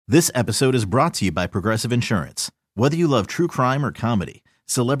This episode is brought to you by Progressive Insurance. Whether you love true crime or comedy,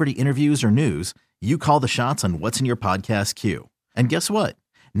 celebrity interviews or news, you call the shots on what's in your podcast queue. And guess what?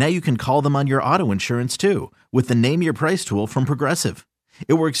 Now you can call them on your auto insurance too with the Name Your Price tool from Progressive.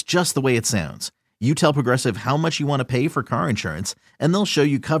 It works just the way it sounds. You tell Progressive how much you want to pay for car insurance, and they'll show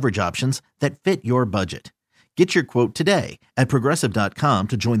you coverage options that fit your budget. Get your quote today at Progressive.com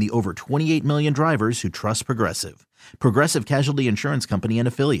to join the over 28 million drivers who trust Progressive. Progressive Casualty Insurance Company and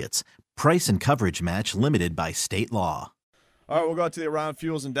Affiliates. Price and coverage match limited by state law. All right, we'll go out to the Around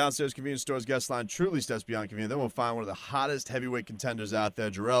Fuels and Downstairs Convenience Stores guest line. Truly steps beyond convenient. Then we'll find one of the hottest heavyweight contenders out there,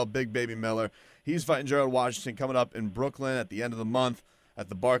 Jarrell Big Baby Miller. He's fighting Gerald Washington coming up in Brooklyn at the end of the month at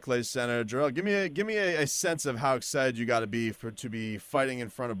the Barclays Center. Jarrell, give me a sense of how excited you got to be to be fighting in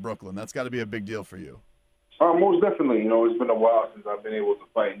front of Brooklyn. That's got to be a big deal for you. Most definitely. It's been a while since I've been able to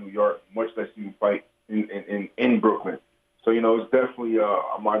fight in New York, much less even fight in Brooklyn. So, it's definitely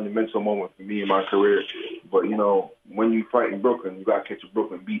a monumental moment for me in my career. But, when you fight in Brooklyn, you got to catch a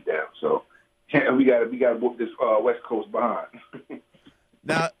Brooklyn beat down. So we got to whoop this West Coast behind.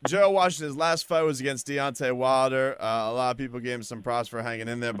 Now, Gerald Washington's last fight was against Deontay Wilder. A lot of people gave him some props for hanging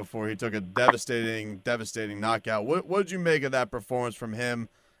in there before he took a devastating knockout. What did you make of that performance from him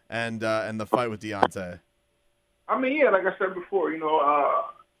and the fight with Deontay? Like I said before, he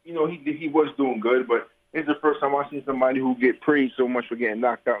was doing good, but it's the first time I've seen somebody who get praised so much for getting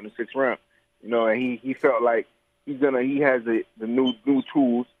knocked out in the sixth round. And he felt like he has the new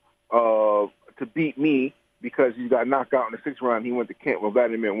tools to beat me because he got knocked out in the sixth round. He went to camp with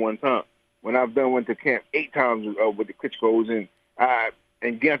Vladimir one time. When I've went to camp 8 times with the Klitschko's, and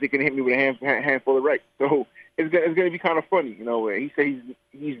Deontay can hit me with a handful of wrecks. So it's going to be kind of funny. He said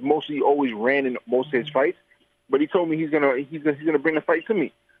he's mostly always ran in most of his fights. But he told me he's gonna bring the fight to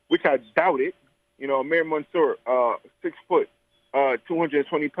me, which I doubted. Amir Mansour, 6 foot,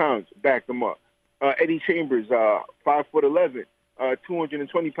 220 pounds, backed him up. Eddie Chambers, 5'11",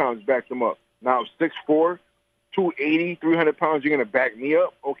 220 pounds, backed him up. Now 6'4", 280, 300 pounds, you're gonna back me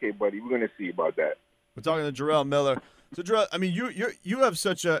up? Okay, buddy, we're gonna see about that. We're talking to Jarrell Miller. So, Jarrell, you have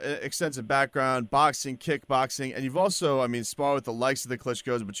such an extensive background, boxing, kickboxing, and you've also, sparred with the likes of the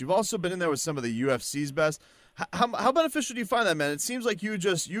Klitschko's, but you've also been in there with some of the UFC's best. How beneficial do you find that, man? It seems like you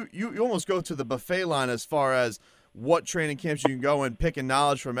almost go to the buffet line as far as what training camps you can go and picking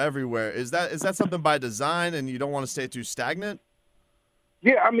knowledge from everywhere. Is that something by design, and you don't want to stay too stagnant?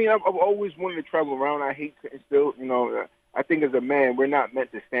 Yeah, I've always wanted to travel around. I hate sitting still. I think as a man, we're not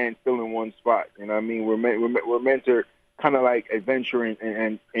meant to stand still in one spot. We're meant to kind of like adventure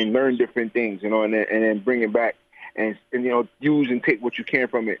and learn different things, and then bring it back and use and take what you can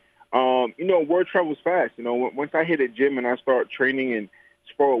from it. Word travels fast. Once I hit a gym and I start training and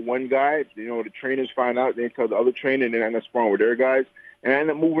spar with one guy, the trainers find out, they tell the other trainer, and then I end up sparring with their guys, and I end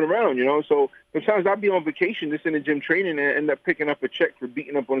up moving around, So sometimes I'll be on vacation just in the gym training and end up picking up a check for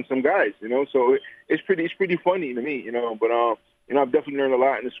beating up on some guys, So it's pretty funny to me, But I've definitely learned a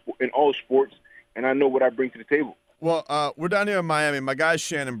lot in all sports, and I know what I bring to the table. Well, we're down here in Miami. My guy's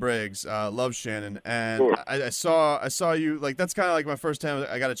Shannon Briggs. Love Shannon, and sure. I saw you. Like, that's kind of like my first time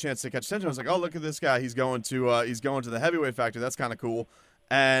I got a chance to catch attention. I was like, oh, look at this guy. He's going to the heavyweight factory. That's kind of cool.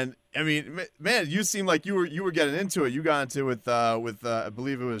 And man, you seem like you were getting into it. You got into it with I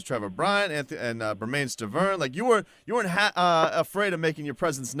believe it was Trevor Bryant and Bermain Stavern. Like, you weren't afraid of making your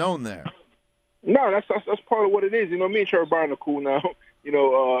presence known there. No, that's part of what it is. Me and Trevor Bryant are cool now.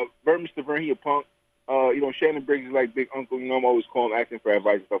 Bermain Stavern, he a punk. Shannon Briggs is like big uncle. I'm always calling, asking for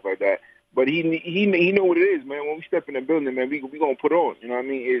advice and stuff like that. But he know what it is, man. When we step in the building, man, we gonna put on.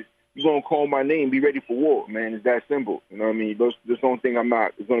 Is you gonna call my name, be ready for war, man. It's that simple. This don't think I'm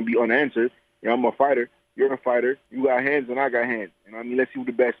not. It's gonna be unanswered. I'm a fighter. You're a fighter. You got hands and I got hands. Let's see who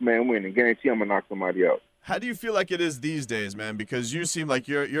the best man win, and guarantee I'm gonna knock somebody out. How do you feel like it is these days, man? Because you seem like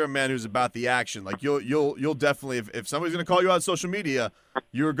you're a man who's about the action. Like, you'll definitely, if somebody's going to call you out on social media,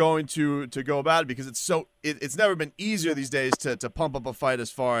 you're going to go about it, because it's never been easier these days to pump up a fight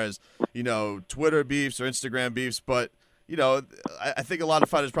as far as, Twitter beefs or Instagram beefs. But, I think a lot of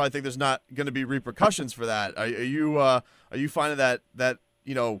fighters probably think there's not going to be repercussions for that. Are you finding that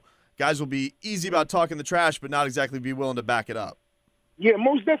guys will be easy about talking the trash but not exactly be willing to back it up? Yeah,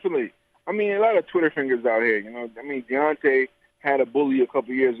 most definitely. A lot of Twitter fingers out here, Deontay had a bully a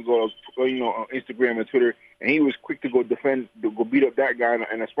couple of years ago, on Instagram and Twitter, and he was quick to go beat up that guy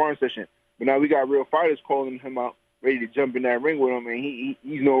in a sparring session. But now we got real fighters calling him out, ready to jump in that ring with him, and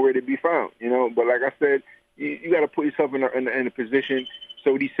he's nowhere to be found, But like I said, you got to put yourself in a position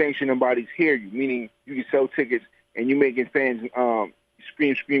so these sanctioning bodies hear you, meaning you can sell tickets and you're making fans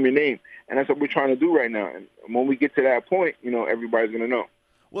scream your name. And that's what we're trying to do right now. And when we get to that point, everybody's going to know.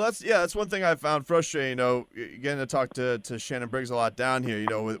 Well, that's one thing I found frustrating. Getting to talk to Shannon Briggs a lot down here.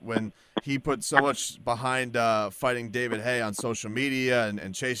 When he put so much behind fighting David Haye on social media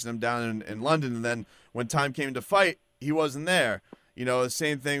and chasing him down in London, and then when time came to fight, he wasn't there. The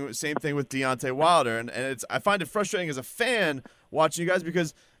same thing with Deontay Wilder, and I find it frustrating as a fan watching you guys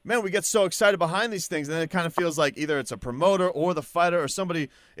because, man, we get so excited behind these things, and then it kind of feels like either it's a promoter or the fighter or somebody.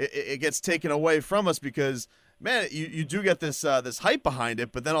 It gets taken away from us because, man, you do get this hype behind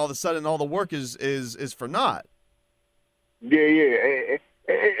it, but then all of a sudden all the work is for naught. Yeah.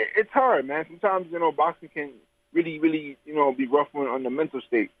 It's hard, man. Sometimes boxing can really be rough on the mental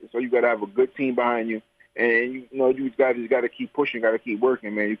state. So you got to have a good team behind you, and you got to keep pushing, got to keep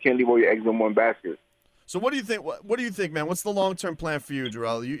working, man. You can't leave all your eggs in one basket. So what do you think? What do you think, man? What's the long-term plan for you,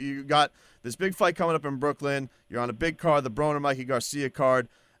 Jarrell? You got this big fight coming up in Brooklyn. You're on a big card, the Broner Mikey Garcia card.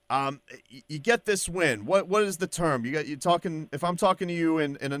 You get this win. What is the term? You're talking. If I'm talking to you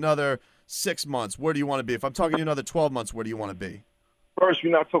in another 6 months, where do you want to be? If I'm talking to you another 12 months, where do you want to be? First,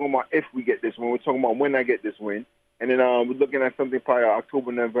 we're not talking about if we get this win. We're talking about when I get this win. And then we're looking at something probably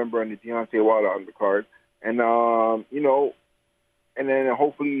October, November on the Deontay Wilder undercard. And, and then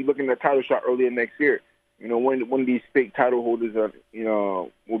hopefully looking at a title shot earlier next year. When one of these fake title holders will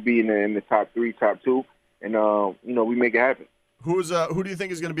be in the top 3, top 2, and, we make it happen. Who do you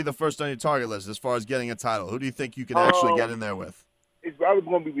think is going to be the first on your target list as far as getting a title? Who do you think you can actually get in there with? It's probably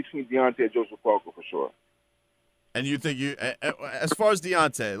going to be between Deontay and Joseph Parker for sure. And you think as far as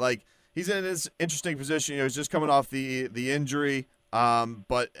Deontay, like he's in this interesting position. He's just coming off the injury,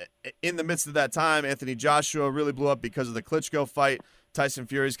 but in the midst of that time, Anthony Joshua really blew up because of the Klitschko fight. Tyson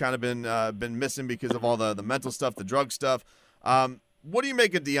Fury's kind of been missing because of all the mental stuff, the drug stuff. What do you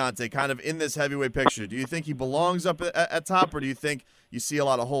make of Deontay kind of in this heavyweight picture? Do you think he belongs up at top, or do you think you see a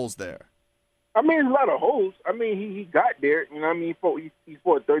lot of holes there? I mean, there's a lot of holes. I mean, he got there. He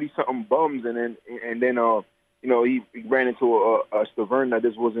fought 30-something bums, and then he ran into a Stavern that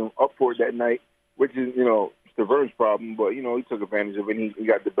just wasn't up for it that night, which is, Stavern's problem. But, he took advantage of it, and he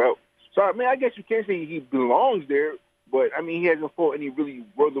got the belt. So, I mean, I guess you can't say he belongs there, but, I mean, he hasn't fought any really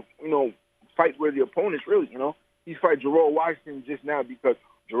fight-worthy opponents, really, He's fighting Jarrell Washington just now because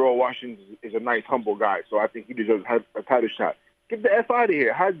Jarrell Washington is a nice, humble guy. So I think he deserves a title shot. Get the F out of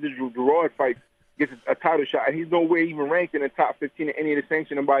here. How did Jarrell fight gets a title shot? And he's nowhere even ranked in the top 15 of any of the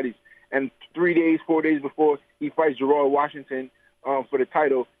sanctioning bodies. And 4 days before he fights Jarrell Washington for the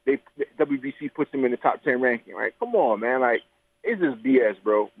title, WBC puts him in the top 10 ranking. Right? Come on, man. Like, it's just BS,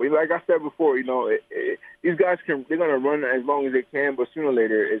 bro. But like I said before, these guys they're gonna run as long as they can, but sooner or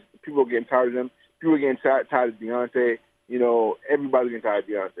later, people are getting tired of them. People are getting tired of Deontay. Everybody's getting tired of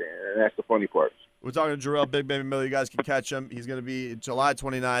Deontay, and that's the funny part. We're talking to Jarrell Big Baby Miller. You guys can catch him. He's going to be July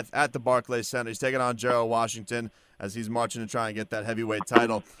 29th at the Barclays Center. He's taking on Jarrell Washington as he's marching to try and get that heavyweight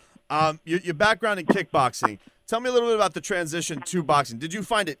title. Your background in kickboxing. Tell me a little bit about the transition to boxing. Did you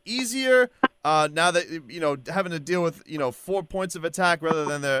find it easier now that having to deal with 4 points of attack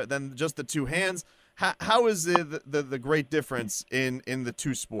rather than just the two hands? How is the great difference in the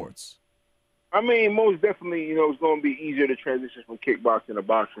two sports? I mean, most definitely, it's going to be easier to transition from kickboxing to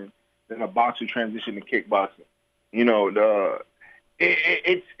boxing than a boxer transition to kickboxing. I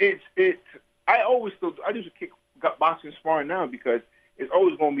do kickboxing sparring now because it's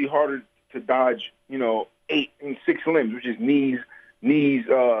always going to be harder to dodge, 8 and 6 limbs, which is knees,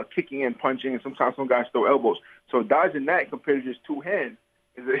 kicking and punching, and sometimes some guys throw elbows. So dodging that compared to just two hands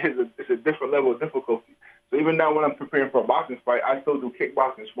is a different level of difficulty. So even now when I'm preparing for a boxing fight, I still do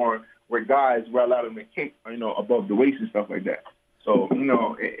kickboxing sparring where I allow them to kick, above the waist and stuff like that. So,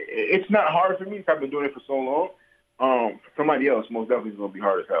 it's not hard for me because I've been doing it for so long. For somebody else, most definitely it's going to be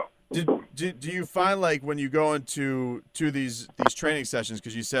hard as hell. Do you find, like, when you go into these training sessions,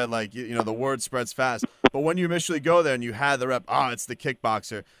 because you said, like, the word spreads fast, but when you initially go there and you had the rep, it's the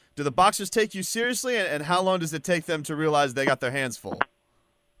kickboxer, do the boxers take you seriously, and how long does it take them to realize they got their hands full?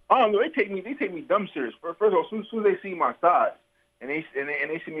 They take me dumb serious. First of all, as soon as they see my size and they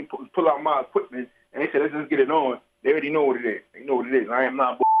see me pull out my equipment and they say, let's just get it on, they already know what it is. They know what it is. I am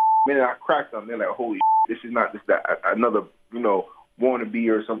not minute I crack them, they're like, holy this is not just that another, wannabe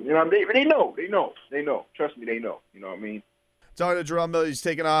or something. They know. Trust me, they know. You know what I mean? Talking to Jarrell Miller, he's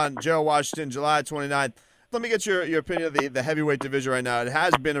taking on Jarrell Washington July 29th. Let me get your opinion of the heavyweight division right now. It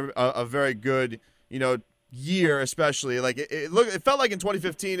has been a very good, year, especially. Like it felt like in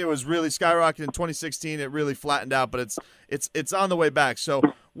 2015 it was really skyrocketing. In 2016 it really flattened out, but it's on the way back. So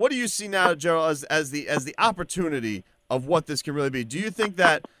what do you see now, Jarrell, as the opportunity of what this can really be? Do you think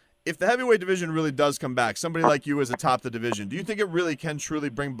that if the heavyweight division really does come back, somebody like you is atop the division, do you think it really can truly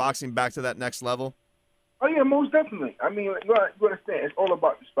bring boxing back to that next level? Oh yeah, most definitely. I mean, you understand, it's all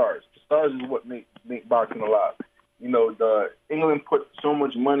about the stars. The stars is what make boxing alive. You know, England put so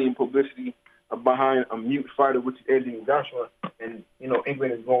much money and publicity behind a mute fighter, which is Anthony Joshua, and you know,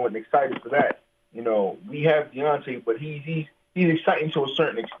 England is going excited for that. You know, we have Deontay, but he's exciting to a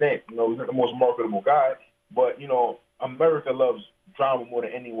certain extent. You know, he's not the most marketable guy, but you know, America loves drama more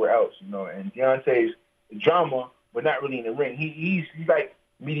than anywhere else. You know, and Deontay's drama, but not really in the ring. He's like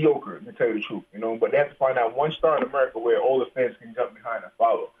mediocre, to tell you the truth, you know. But they have to find out one star in America where all the fans can jump behind and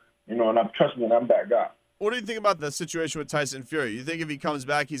follow, you know. And trust me, I'm that guy. What do you think about the situation with Tyson Fury? You think if he comes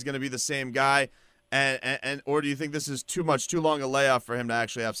back, he's going to be the same guy, and or do you think this is too long a layoff for him to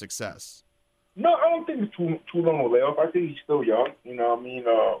actually have success? No, I don't think it's too long a layoff. I think he's still young. You know what I mean?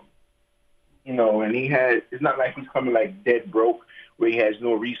 You know, and it's not like he's coming like dead broke where he has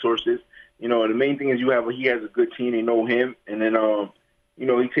no resources. You know, and the main thing is he has a good team. They know him, and then you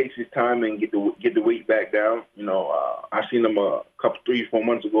know, he takes his time and get the weight back down. You know, I seen him a couple 3-4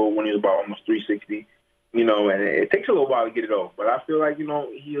 months ago when he was about almost 360. You know, and it takes a little while to get it off, but I feel like, you know,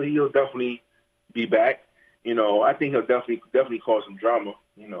 he'll definitely be back. You know, I think he'll definitely cause some drama.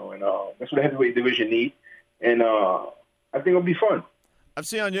 You know, and that's what the heavyweight division needs, and I think it'll be fun. I've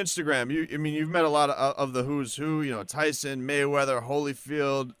seen on your Instagram, you've met a lot of the who's who. You know, Tyson, Mayweather,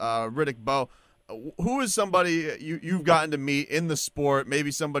 Holyfield, Riddick Bowe. Who is somebody you've gotten to meet in the sport?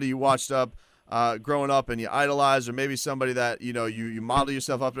 Maybe somebody you watched up growing up and you idolize, or maybe somebody that you know you model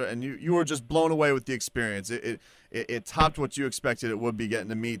yourself up to, and you were just blown away with the experience. It topped what you expected it would be, getting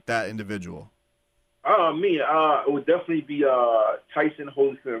to meet that individual. It would definitely be Tyson,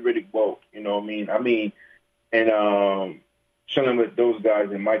 Holyfield, and Riddick Bowe. You know what I mean? And chilling with those guys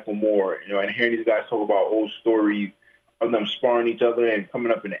and Michael Moore. You know, and hearing these guys talk about old stories of them sparring each other and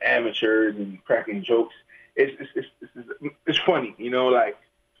coming up in the amateurs and cracking jokes. It's funny, you know, like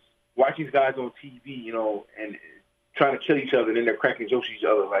watching these guys on TV, you know, and trying to kill each other, and then they're cracking jokes at each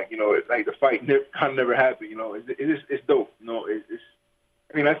other. Like, you know, it's like the fight kind of never happened. You know, it's dope. You know,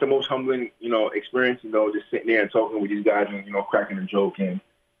 I think that's the most humbling, you know, experience. You know, just sitting there and talking with these guys and, you know, cracking a joke and,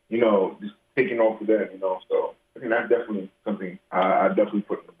 you know, just taking off with them. You know, so I think that's definitely something I definitely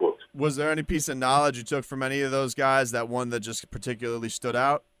put in the books. Was there any piece of knowledge you took from any of those guys, that one that just particularly stood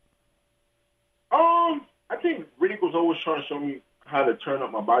out? I think Riddick was always trying to show me how to turn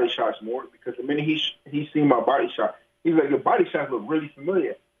up my body shots more, because the minute he seen my body shot, he's like, your body shots look really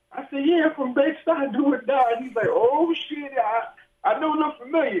familiar. I said, yeah, from Bedside Do or Die. He's like, oh shit, I know it look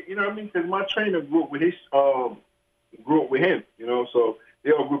familiar. You know what I mean? Because my trainer grew up with him. You know, so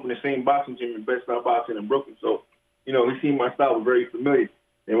they all grew up in the same boxing gym in Bedside Boxing in Brooklyn. So, you know, he seen my style was very familiar.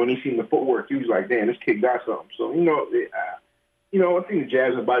 And when he seen the footwork, he was like, damn, this kid got something. So, you know, I think the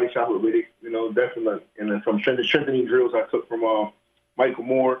jabs and body shot with Riddick, you know, definitely. And then some strengthening drills I took from Michael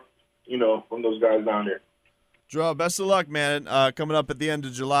Moore, you know, from those guys down there. Jarrell, best of luck, man. Coming up at the end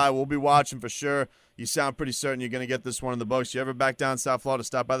of July, we'll be watching for sure. You sound pretty certain you're going to get this one in the books. You ever back down South Florida,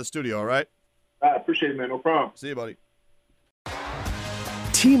 stop by the studio, all right? I appreciate it, man. No problem. See you, buddy.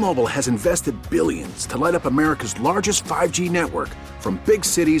 T-Mobile has invested billions to light up America's largest 5G network, from big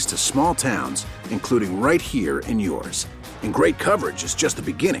cities to small towns, including right here in yours. And great coverage is just the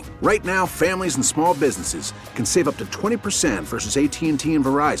beginning. Right now, families and small businesses can save up to 20% versus AT&T and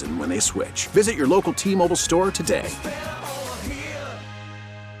Verizon when they switch. Visit your local T-Mobile store today.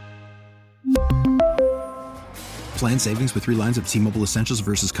 Plan savings with 3 lines of T-Mobile Essentials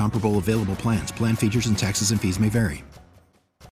versus comparable available plans. Plan features and taxes and fees may vary.